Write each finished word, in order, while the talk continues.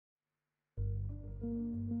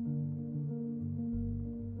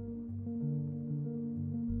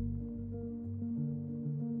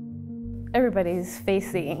Everybody's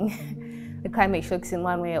facing the climate shocks in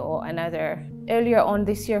one way or another. Earlier on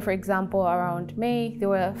this year, for example, around May, there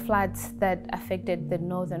were floods that affected the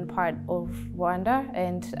northern part of Rwanda,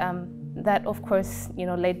 and that, of course,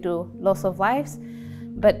 led to loss of lives.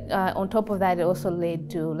 But on top of that, it also led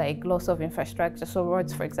to loss of infrastructure. So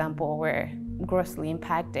roads, for example, were grossly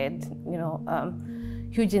impacted.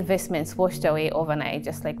 Huge investments washed away overnight,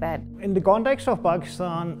 just like that. In the context of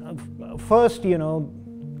Pakistan, first,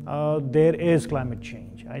 there is climate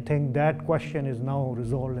change. I think that question is now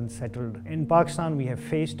resolved and settled. In Pakistan, we have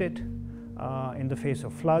faced it in the face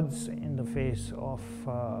of floods, in the face of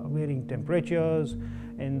varying temperatures,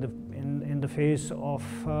 in the face of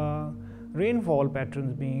rainfall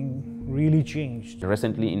patterns being really changed.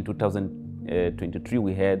 Recently, in 2023,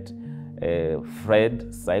 we had a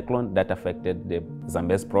Fred cyclone that affected the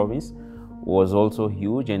Zambia province. Was also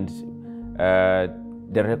huge, and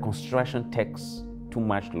the reconstruction takes too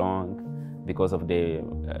much long because of the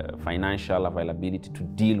financial availability to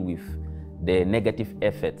deal with the negative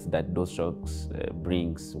effects that those shocks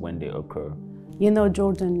brings when they occur.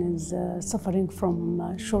 Jordan is suffering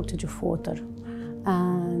from shortage of water,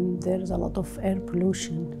 and there is a lot of air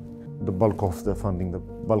pollution. The bulk of the funding, the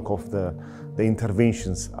bulk of the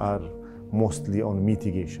interventions are mostly on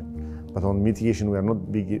mitigation. But on mitigation, we are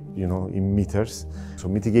not big, emitters. So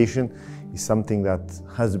mitigation is something that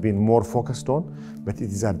has been more focused on, but it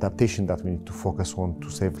is adaptation that we need to focus on to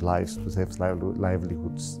save lives, to save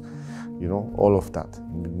livelihoods, all of that.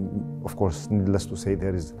 Of course, needless to say,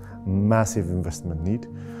 there is massive investment need,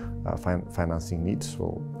 financing needs.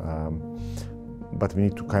 So, but we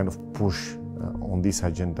need to kind of push on this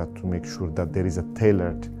agenda to make sure that there is a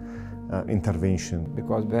tailored intervention.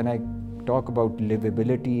 Because when I talk about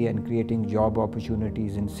livability and creating job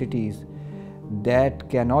opportunities in cities, that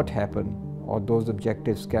cannot happen, or those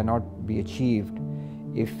objectives cannot be achieved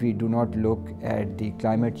if we do not look at the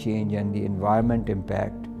climate change and the environment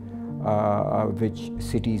impact which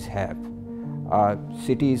cities have.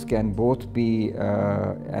 Cities can both be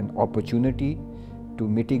an opportunity to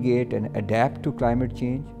mitigate and adapt to climate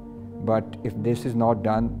change, but if this is not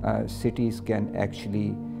done, cities can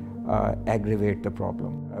actually aggravate the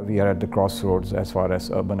problem. We are at the crossroads as far as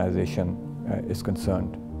urbanization is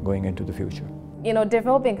concerned going into the future.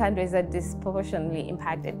 Developing countries are disproportionately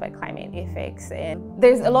impacted by climate effects, and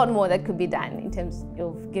there's a lot more that could be done in terms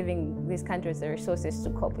of giving these countries the resources to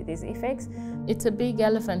cope with these effects. It's a big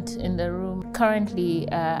elephant in the room. Currently,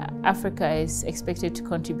 Africa is expected to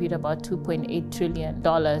contribute about $2.8 trillion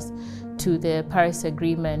to the Paris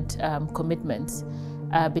Agreement commitments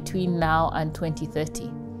between now and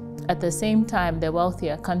 2030. At the same time, the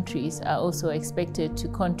wealthier countries are also expected to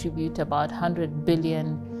contribute about $100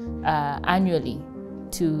 billion annually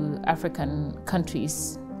to African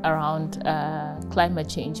countries around climate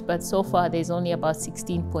change. But so far, there's only about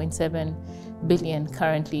 16.7 billion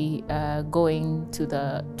currently going to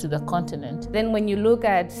the continent. Then when you look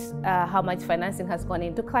at how much financing has gone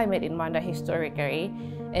into climate in Rwanda historically,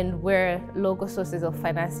 and where local sources of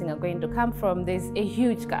financing are going to come from, there's a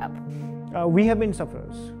huge gap. We have been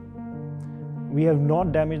sufferers. We have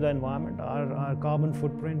not damaged the environment. Our carbon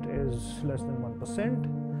footprint is less than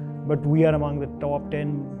 1%, but we are among the top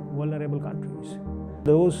 10 vulnerable countries.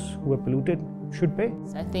 Those who are polluted should pay.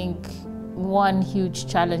 I think one huge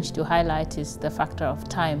challenge to highlight is the factor of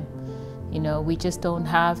time. We just don't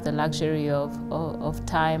have the luxury of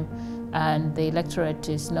time, and the electorate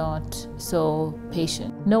is not so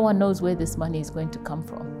patient. No one knows where this money is going to come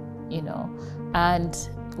from, And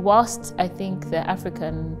whilst I think the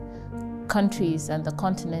African countries and the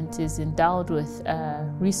continent is endowed with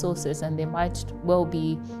resources, and they might well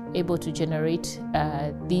be able to generate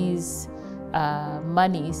these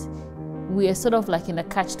monies, we are sort of like in a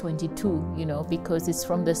catch-22, because it's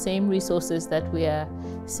from the same resources that we are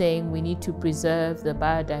saying we need to preserve the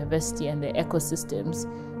biodiversity and the ecosystems,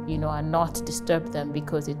 and not disturb them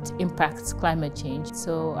because it impacts climate change.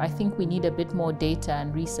 So I think we need a bit more data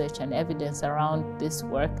and research and evidence around this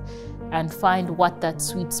work, and find what that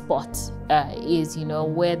sweet spot is,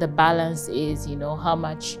 where the balance is, how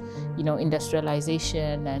much,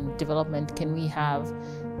 industrialization and development can we have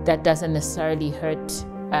that doesn't necessarily hurt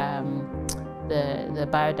the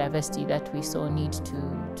biodiversity that we so need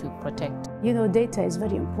to protect. Data is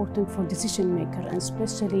very important for decision maker, and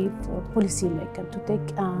especially for policy maker, to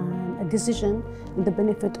take a decision in the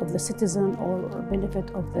benefit of the citizen or benefit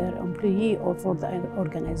of their employee or for the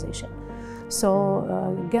organization.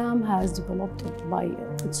 So GAM has developed by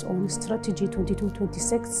its own strategy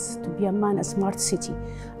 22-26 to be a man-smart city.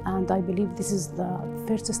 And I believe this is the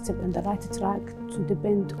first step in the right track to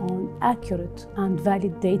depend on accurate and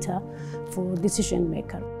valid data for decision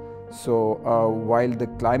maker. So while the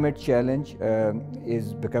climate challenge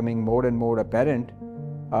is becoming more and more apparent,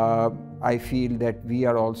 I feel that we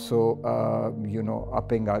are also,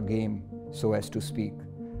 upping our game, so as to speak.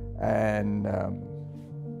 And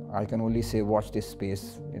I can only say watch this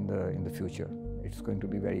space in the future. It's going to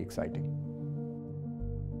be very exciting.